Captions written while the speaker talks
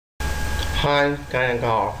Hi, guys and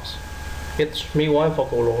girls. It's me, Juan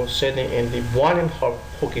Focolo, sitting in the one in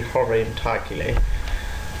Hockey Horror in Takile.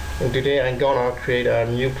 And today I'm gonna create a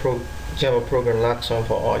new Java program lesson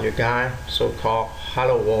for all you guys, so-called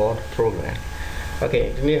Hello World program. Okay,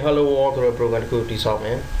 the new Hello World program could dissolve.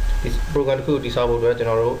 This program could dissolve with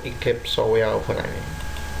general Eclipse software open.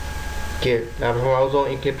 Okay, now from also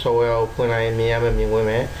Eclipse software open I mean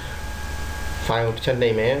women. File to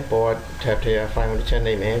name board tab here, file to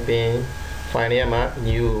name being file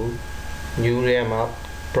new RAM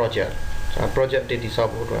project. Project did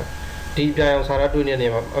dissolve. Deep down Saratu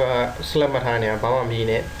name Slamatania, Bama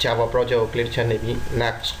Mine, Java project click channel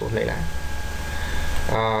next school.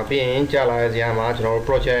 Being Jala Yama, general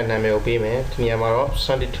project name payment, Niamaro,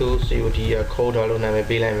 72 COD code alone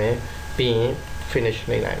name being finished.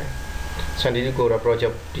 Sunday to go to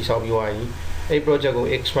project dissolve UI. A project will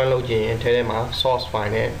expand login and tell source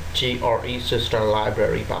file GRE system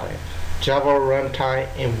library by Java runtime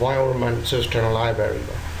environment system library.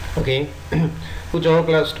 Okay, who join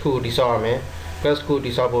class 2 disarm class 2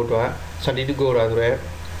 disable to Sunday to go to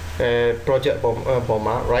project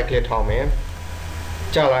bomber right click home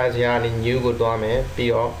Jala is yan new good dome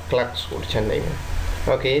PO class would channel.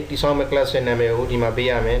 Okay, disarm class and name Dima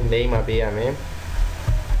BM name a BM.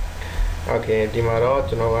 Okay, Dimaro,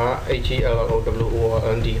 Genova,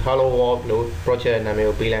 HELOWORLD, Hello World project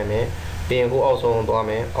name Bilame, being who also on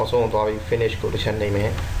Dome, also on finish good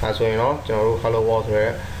name. As we know, General Hello World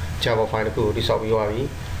Java find good dissolve URI.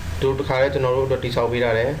 To the correct General dissolve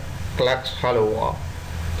class Hello World.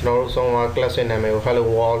 General some class name Hello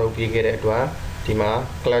World be get at one, Dima,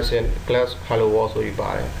 class Hello World so you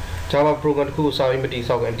buy. Java program who saw in the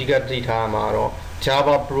south and Diga Dita Maro.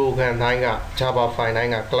 Java program nanga Java file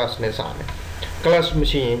nanga class nesame. Class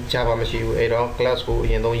machine Java machine class who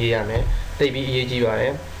in the yame they be EG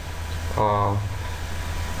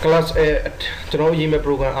class to know email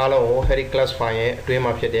program alone Harry class file dream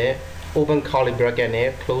of your open curly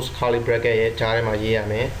bracket close curly bracket jarema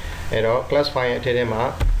yame class file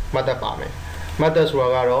tedema mother pame. Mothers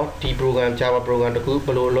wagaro T program Java program to group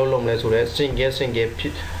below low less single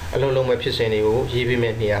a low my pissenio, yibi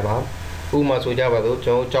me niaba. Uma Sujava,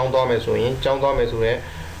 John Thomas Wing, John Thomas Way,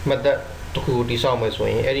 Mother to disarm my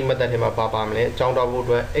swing, any mother him a papa, John Wood,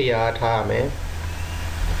 A. Tame,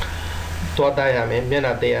 Toatayame,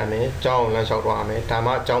 Mena Deame, John Lanshawame,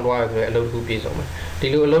 Tama, John Wild, a little piece of me.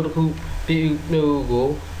 The little who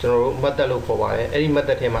go, General Mother look for why, any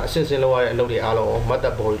mother him, since in lower low the aloe,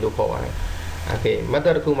 Mother boy look for why. Okay,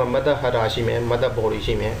 Mother Kuma, Mother Hadashime, Mother Body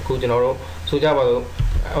Shime, Kujanoro, Sujava.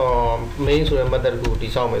 Main to the mother who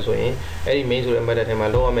disarm as way, any main to the mother him a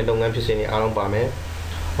lower mental emphasis in Alan Bame,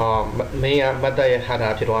 may a mother had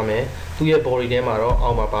a pirame, 2 year body demaro,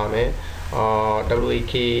 Alma Bame,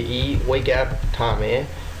 WAKE, wake up, Tame,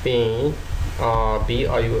 being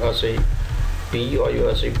BRUSA,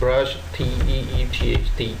 brush,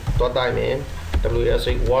 TEETHT, dot dime,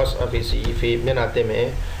 WSA was a VC,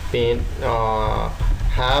 Menateme, being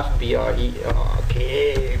half BRE.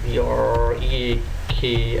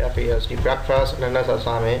 KFASD breakfast and another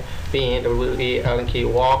same being WALK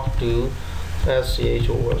walk to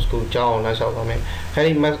SCHO school John Nashalame.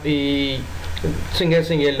 Harry must be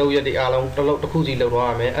single lawyer the along the Kuzi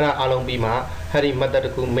Lawame and along Bima, Harry mother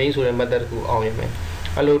who mains with a mother who own me.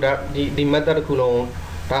 Allo that the mother who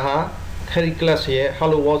Taha, Harry class here,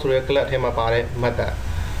 hello was to collect him apart mother.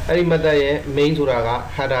 Harry mother mains uraga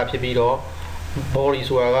had a pibido, body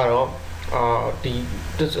suagaro.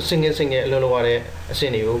 The single lower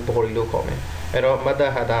senior body look on me. Mother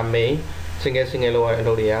had a main single lower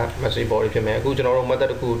elodia, massive body payment, good general mother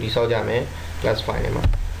could dissolve class fine.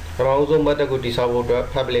 Also mother could dissolve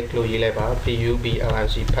public closure level,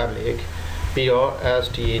 PUBLNC public,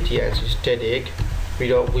 POSTATNC static,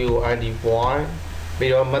 VOID1,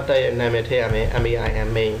 mother name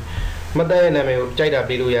MAIM main. Mother name Jada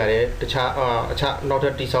Biluya, the chat not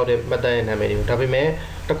a dissolved mother name, Tabime,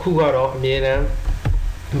 the Kugaro, Miena.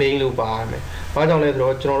 Main loop by me. I don't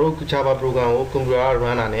let General Java program, Kumbra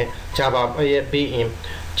Ranane, Java being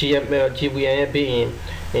GVN being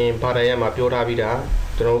in Parayama, Pura Vida,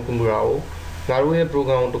 General Kumbrao, Narue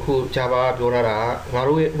program to cool Java, Pura,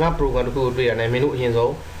 Narue, not program to cool beer, and a minute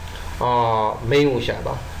hinzo, main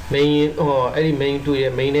Ushaba. Main or any main to a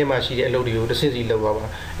main name I see a load you, the Cincy Lova,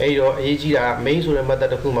 Ayo, Agia, main to the mother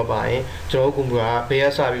to Kuma by, Joe Kumbra,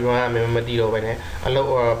 Peasavi Ram, Madido, a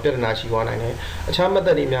low Pernachi one. A chama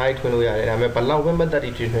that in my twin we are, I'm a palau member that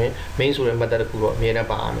it is main to the mother to Mena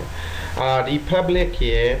Bame. The public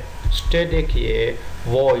here, static ရဲ့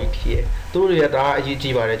void ရဲ့သူတို့တွေကဒါအရေး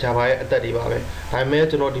ကြီးပါတယ် Java ရဲ့အသက်တွေပါပဲဒါပေမဲ့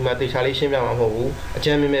ကျွန်တော်ဒီမှာသေချာလေးရှင်းပြမှာမဟုတ်ဘူးအကြ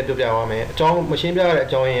မ်းမြင့်မဲ့ပြောပြပါမယ်အကြောင်းမရှင်းပြရတဲ့အ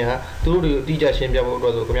ကြောင်းရင်းကသူတို့တွေအတိအကျရှင်းပြဖို့အတွ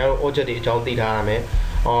က်ဆိုခင်ဗျားတို့ object တွေအကြောင်းသိထားရမယ်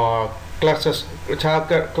classes အခြား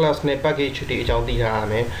class နဲ့ package တွေအကြောင်းသိထားရ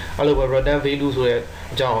မယ်အဲ့လိုပဲ return value ဆိုတဲ့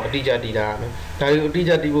အကြောင်းအတိအကျသိထားရမယ်ဒါတွေကိုအတိအ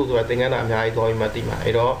ကျသိဖို့ဆိုတာသင်ခန်းစာအများကြီးသွားပြီးမှသိမှာ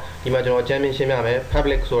အဲ့တော့ဒီမှာကျွန်တော်အကြမ်းမြင့်ရှင်းပြမယ်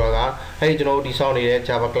public ဆိုတာကအဲ့ဒီကျွန်တော်တို့ဒီစောင့်နေတဲ့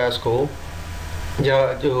Java class ကို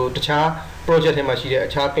တခြား project ထဲမှာရှိတဲ့အ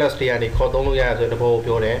ခြား class တွေကနေခေါ်သုံးလို့ရရဆိုတဲ့သဘောကို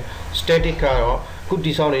ပြောတယ် static ကတော့ခုတ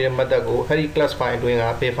ည်ဆောက်နေတဲ့ method ကိုအဲ့ဒီ class file အတွင်းက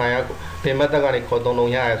ဘယ် file ကဘယ် method ကနေခေါ်သုံး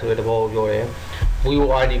လို့ရရဆိုတဲ့သဘောကိုပြောတယ်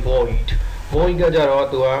void void ကကြတော့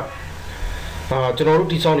သူကကျွန်တော်တို့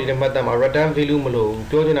တည်ဆောက်နေတဲ့ method မှာ return value မလို့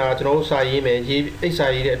ပြောချင်တာကကျွန်တော်တို့စာရေးမယ်အဲ့စာ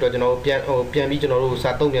ရေးတဲ့အတွက်ကျွန်တော်တို့ပြန်ပြီးကျွန်တော်တို့စာ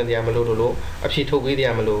တုံ့ပြန်တရားမလို့လို့အဖြေထုတ်ပေးတ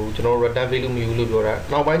ရားမလို့ကျွန်တော်တို့ return value မယူလို့ပြောတာ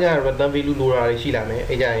နောက်ပိုင်းကျရင် return value လိုတာတွေရှိလာမယ်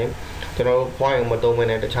အဲ့ကြရင်ကျွန်တော်တို့ point ကိုမသုံးဘဲ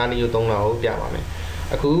နဲ့တခြားနည်းကိုသုံးတာကိုပြပါမယ်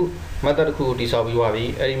အခု method တစ်ခုကိုတည်ဆောက်ပြီးသွားပြီ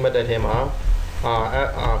အဲ့ဒီ method ထဲမှာ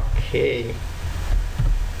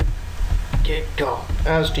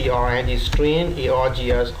get.strnd string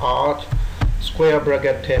args art square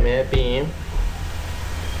bracket ထဲမှာပြီးရင်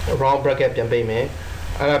round bracket ပြန်ပေးမယ်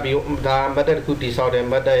အဲ့ဒါပြီးဒါ method တစ်ခုတည်ဆောက်တဲ့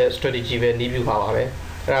method ရဲ့ strategy ပဲနည်းဗျူဟာပါပဲအဲ့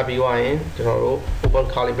ဒါပြီးသွားရင်ကျွန်တော်တို့ open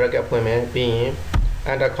curly bracket ဖွင့်မယ်ပြီးရင်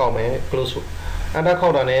enter ခေါက်မယ် close enter ခေါ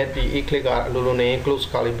က်တာနဲ့ဒီ click ကအလိုလိုနေ close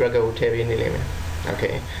curly bracket ကိုထည့်ပေးနေလိမ့်မယ်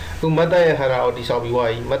okay အခု method ရဲ့ header ကိုတည်ဆောက်ပြီးသွား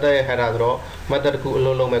ပြီ method ရဲ့ header ဆိုတော့ method တစ်ခုအ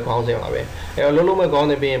လုံးလုံးမဲ့ခေါင်းစဉ်ပါပဲအဲ့တော့အလုံးလုံးမဲ့ခေါင်း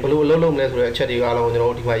စဉ်ပြီးရင်ဘယ်လိုအလုံးလုံးမလဲဆိုတဲ့အချက်တွေအားလုံးကျွန်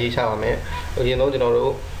တော်တို့ဒီမှာရေးချပါမယ်အရင်ဆုံးကျွန်တော်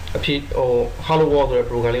တို့အဖြစ်hello world ဆိုတဲ့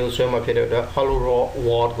program လေးကိုဆွဲမှာဖြစ်တဲ့အတွက် hello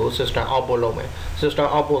world ကို system output လုပ်မယ် system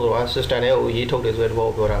output ဆိုတာ system နဲ့ကိုရေးထုတ်တယ်ဆိုတဲ့ဘော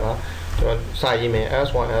ကိုပြောတာပါကျွန်တော်စာရေးမယ်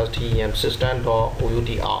s1stem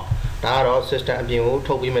system.outr ဒါကတော့ system အပြင်ကို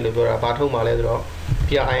ထုတ်ပြီးမယ်လို့ပြောတာဘာထုတ်မှာလဲဆိုတော့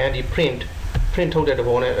print ထုတ်တဲ့သ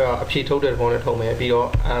ဘောနဲ့အဖြေထုတ်တဲ့သဘောနဲ့ထုတ်မယ်ပြီးတော့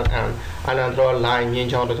and တော့ line မြင်း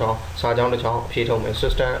ချောင်းတစ်ချောင်းစာချောင်းတစ်ချောင်းအဖြေထုတ်မယ်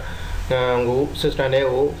system ကို system နဲ့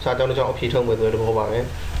ကိုစာချောင်းတစ်ချောင်းအဖြေထုတ်မယ်ဆိုတဲ့သဘောပါပဲ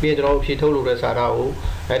ပြီးရင်ကျွန်တော်တို့အဖြေထုတ်လို့တဲ့စာသားကို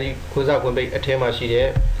အဲ့ဒီခွင့်စာခွင့်ပိတ်အထဲမှာရှိတဲ့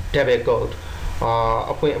double code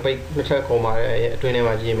အဖွင့်အပိတ်နှစ်ထပ်ခေါ်မှာရဲ့အတွင်းထဲ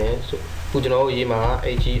မှာရေးမယ်ခုကျွန်တော်တို့ရေးမှာ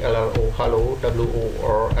hello hello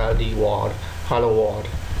world hello world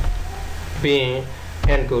ပြီးရင်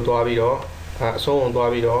end ကိုတွားပြီးတော့အဆုံးအောင်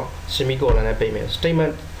တွားပြီးတော့ semicolon နဲ့ပိတ်မယ်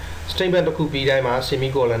statement တစ်ခုပြီးတိုင်းမှာ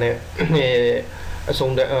semicolon နဲ့အ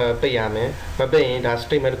ဆုံးပိတ်ရမယ်မပိတ်ရင်ဒါ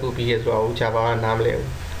statement တစ်ခုပြီးရဆိုတော့ Java ကနားမလဲဘူး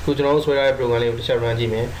ခုကျွန်တော်တို့ဆွဲထားတဲ့ program လေးကိုတစ်ချက် run ကြ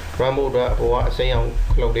ည့်မယ် run ဖို့အတွက်ဟိုကအစိမ်းအောင်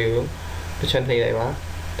ခလုတ်လေးကိုတစ်ချက်နှိပ်လိုက်ပါ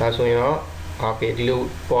ဒါဆိုရင်တော့ okay ဒီလို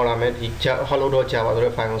ပေါ်လာမယ်ဒီ hello.java ဆို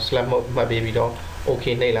တဲ့ file ကို slash မှတ်ပေးပြီးတော့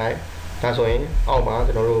okay နှိပ်လိုက်ဒါဆိုရင်အောက်မှာ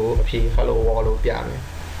ကျွန်တော်တို့အဖြေ hello world လို့ပြမယ်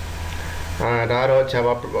ဒါကတော့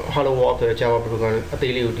Java hello world ဆိုတဲ့ Java program အ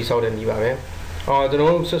သေးလေးကိုတိစောက်တဲ့နည်းပါပဲကျွန်တော်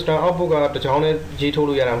တို့ system output ကတစ်ချောင်းနဲ့ရေးထုတ်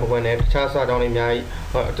လို့ရတာမဟုတ်ဘဲနဲ့တခြားစာကြောင်းတွေအများ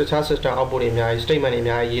ကြီးတခြား system output တွေအများကြီး statement တွေအ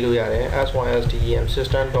များကြီးရေးလို့ရတယ် s1stem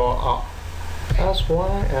system.out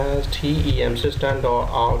s1stem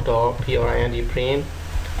system.out.print print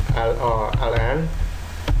ln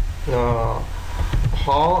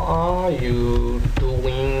how are you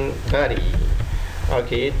doing buddy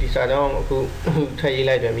okay ဒီစာကြောင်းအခုထည့်ရေး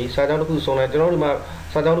လိုက်ပြန်ပြီစာကြောင်းတစ်ခုစုံလိုက်ကျွန်တော်တို့ဒီမှာ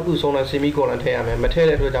စာကြောင်းတစ်ခုစုံလိုက် semicolon ထည့်ရမယ်မထည့်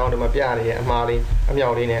တဲ့အတွက်ကြောင့်ဒီမှာပြနေတဲ့အမှားလေးအမြော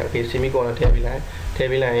က်လေးနဲ့ okay semicolon ထည့်ပြီးလိုက်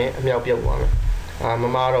ရင်အမြောက်ပြုတ်သွားမယ်မ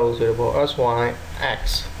မားတော့ဆိုတော့ syx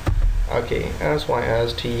okay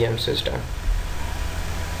system system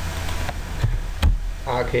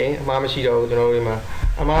okay အမှားမရှိတော့ဘူးကျွန်တော်တို့ဒီမှာ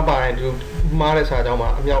အမှားပါရင်ဒီမှားတဲ့စာကြောင်းမှာ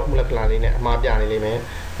အမြောက်မလက်ကလာလေးနဲ့အမှားပြနေလိမ့်မယ်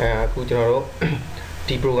အခုကျွန်တော်တို့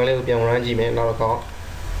ဒီ program လေးကိုပြန် run ကြည့်မယ်နောက်တော့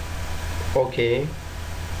okay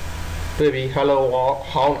တွေ့ပြီ hello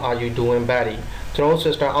how are you doing buddy ကျွန်တော်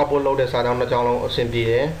system output လုပ်တဲ့စာကြောင်းတစ်ကြောင်းလုံးအဆင်ပြေ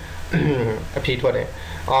တယ်အဖြေထွက်တယ်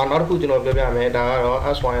နောက်တစ်ခုကျွန်တော်ပြောပြမယ်ဒါကတော့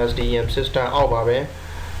system system out ပါပဲ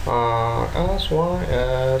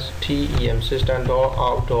system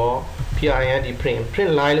system.out.print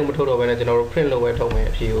print line လို့မထုတ်တော့ဘဲနဲ့ကျွန်တော်တို့ print လို့ပဲထုတ်မယ်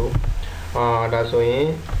အဖြေကိုဒါဆိုရင်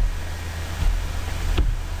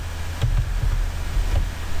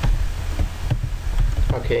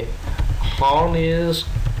okay how is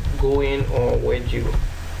going on with you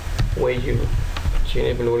ရှင်း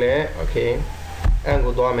နေဘလို့လဲ okay အဲ့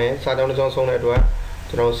ကိုသွားမယ်စာကြောင်းတစ်ကြောင်းဆုံးတဲ့အတွက်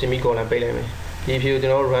ကျွန်တော် semicolon ပိတ်လိုက်မယ်ဒီဖြူကျွ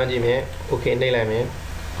န်တော် run ကြည့်မယ် okay နှိပ်လိုက်မယ်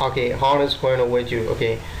okay how is going on with you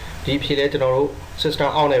okay ဒီဖြေလဲကျွန်တော်တို့ system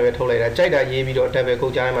out နဲ့ပဲထုတ်လိုက်တာကြိုက်တာရေးပြီးတော့ double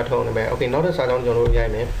code ကြားထဲမှာထုတ်နေမယ် okay နောက်တစ်စာကြောင်းကျွန်တော်တို့ရို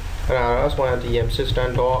က်မယ်အဲ့ဒါတော့ s1stem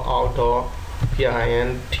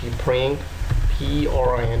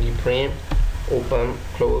system.out.print print open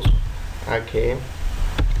close okay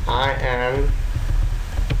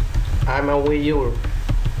I'm with you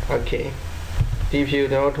okay ဒီဖြူ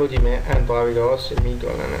ကျွန်တော်ထုတ်ကြည့်မယ်အန်သွားပြီးတော့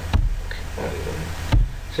semicolon နဲ့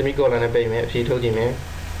semicolon နဲ့ပိတ်မယ်အဖြေထုတ်ကြည့်မယ်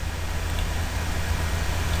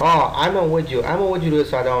I'm with you လို့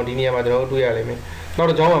စာကြောင်းဒီနေရာမှာကျွန်တော်တို့တွေ့ရလိမ့်မယ်နောက်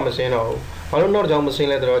တစ်ကြောင်းမှမစင်းတော့ဘူးဘာလို့နောက်တစ်ကြောင်းမစင်း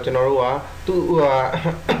လဲဆိုတော့ကျွန်တော်တို့ကသူ့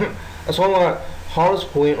အဆုံးက how's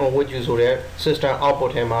going on with you ဆိုတဲ့ system output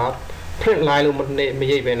ထဲမှာ print line လို့မ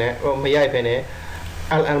ရိုက်ပဲနဲ့မရိုက်ပဲနဲ့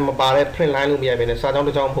ln မပါတဲ့ print line လို့မရိုက်ပဲနဲ့စာကြောင်းတ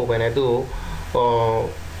စ်ကြောင်းမဟုတ်ပဲနဲ့သူ့ကို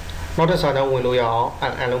နောက်တစ်စာကြောင်းဝင်လို့ရအောင်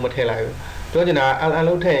ln လို့မထည့်လိုက်ဘူးပြောချင်တာ ln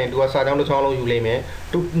လို့ထည့်ရင်သူကစာကြောင်းတစ်ကြောင်းလုံးယူလိမ့်မယ်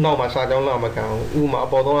သူ့နောက်မှာစာကြောင်းလောက်မကန်ဘူးဥပမာအ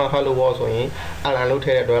ပေါ်ဆုံးက hello world ဆိုရင် ln လို့ထ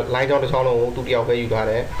ည့်တဲ့အတွက် line ကြောင်းတစ်ကြောင်းလုံးကိုသူတယောက်ပဲယူထား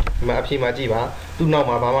တယ်ဒီမှာအဖြေမှာကြည့်ပါသူ့နောက်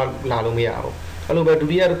မှာဘာမှလာလို့မရဘူးအဲ့လိုပဲဒု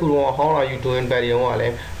တိယတစ်ခုတော့ how are you doing ပဲဒီတော့ကလ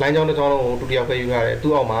ည်း line ကြောင်းတစ်ကြောင်းလုံးကိုသူတယောက်ပဲယူထားတယ်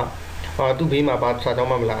သူ့အောက်မှာသူ့ဘေးမှာဘာစာကြော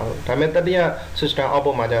င်းမှမလာဘူးဒါပေမဲ့တတိယ system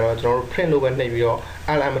output မှာကျတော့ကျွန်တော်တို့ print လို့ပဲနှိပ်ပြီးတော့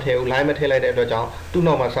ln မထည့်ဘူး line မထည့်လိုက်တဲ့အတွက်ကြောင့်သူ့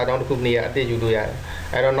နောက်မှာစာကြောင်းတစ်ခုနေရာအတိတ်ယူလို့ရတယ်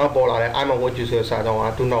အဲ့တော့နောက်ပေါ်လာတဲ့ I'm with you ဆိုတဲ့စာကြောင်းက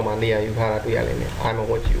သူ့နောက်မှာနေရာယူထားတာတွေ့ရလိမ့်မယ် I'm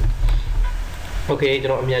with you Okay ကျွ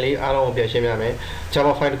န်တော်အမြန်လေးအားလုံးကိုပြန်ရှင်းပြမယ်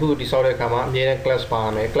Java file တစ်ခုတိစောက်တဲ့အခါမှာအမြဲတမ်း class ပါရ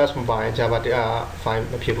မယ် class မပါရင် Java file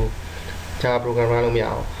မဖြစ်ဘူး Java program ရလို့မရ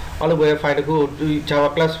အောင်အဲ့လိုပဲ file တစ်ခုကို Java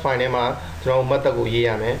class file ထဲမှာကျွန်တော် method ကိုရေးရ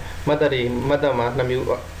မယ် method မှာနှစ်မျိုး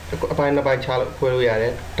အပိုင်းနှစ်ပိုင်းခြားလို့ခွဲလို့ရတ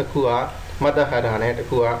ယ်တစ်ခုက method header နဲ့တစ်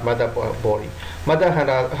ခုက method body method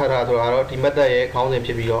header ဆိုတာတော့ဒီ method ရဲ့ခေါင်းစဉ်ဖြ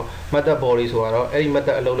စ်ပြီးတော့ method body ဆိုတာတော့အဲ့ဒီ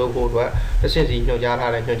method အလုပ်လုပ်ဖို့အတွက်တစ်ဆင့်စီညွှန်ကြား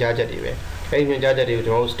ထားတဲ့ညွှန်ကြားချက်တွေပဲအဲ့ဒီညွှန်ကြားချက်တွေကို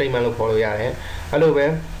ကျွန်တော်တို့ statement လို့ခေါ်လို့ရတယ်အဲ့လိုပဲ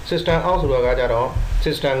system out ဆိုတာကကြတော့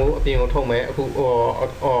system ကိုအပြင်ကိုထုတ်မယ်အခု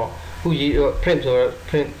print ဆိုတော့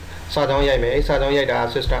print စာကြောင်းရိုက်မယ်အဲ့စာကြောင်းရိုက်တာ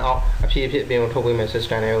system out အဖြစ်အပြင်ကိုထုတ်ပေးမယ်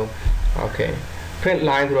system တွေကို okay print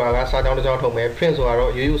line ဆိုတာကစာကြောင်းတစ်ကြောင်းထုတ်မယ် print ဆိုတာ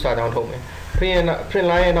တော့ရိုးရိုးစာကြောင်းထုတ်မယ် print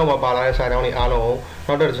line ရဲ့နောက်မှာပါလာတဲ့စာကြောင်းတွေအားလုံးကို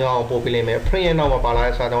နောက်တစ်ကြောင်းပို့ပေးလိမ့်မယ် print ရဲ့နောက်မှာပါလာ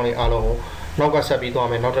တဲ့စာကြောင်းတွေအားလုံးကိုနောက်ကဆက်ပြီးသွား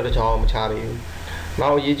မယ်နောက်တစ်ကြောင်းမချသေးဘူးနော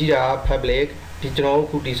က်အရေးကြီးတာ public ဒီကျွန်တော်တို့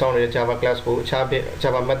ခုတည်ဆောက်နေတဲ့ Java class ကိုအခြား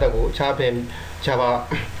Java method ကိုအခြား Java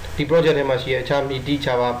ဒီ project ထဲမှာရှိတဲ့အခြား MIDI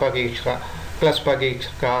Java package က class package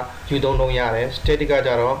ကယူသုံးလို့ရတယ် static ကကြ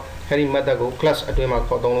တော့အဲ့ဒီ method ကို class အတွင်းမှာ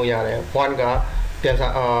ခေါ်သုံးလို့ရတယ် one ကပြ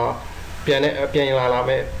န်ယူလာမ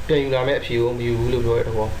ယ့်အဖြေကိုမယူဘူးလို့ပြောရ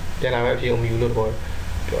တဲ့ပေါ့ပြန်လာမယ့်အဖြေကိုမယူလို့ပြော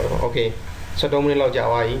တော့ okay 73မိနစ်လောက်ကြာ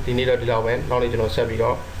သွားပြီဒီနေ့တော့ဒီလောက်ပဲနောက်နေ့ကျွန်တော်ဆက်ပြီး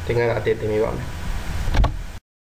တော့သင်ခန်းစာအသစ်သင်ပေးပါမယ်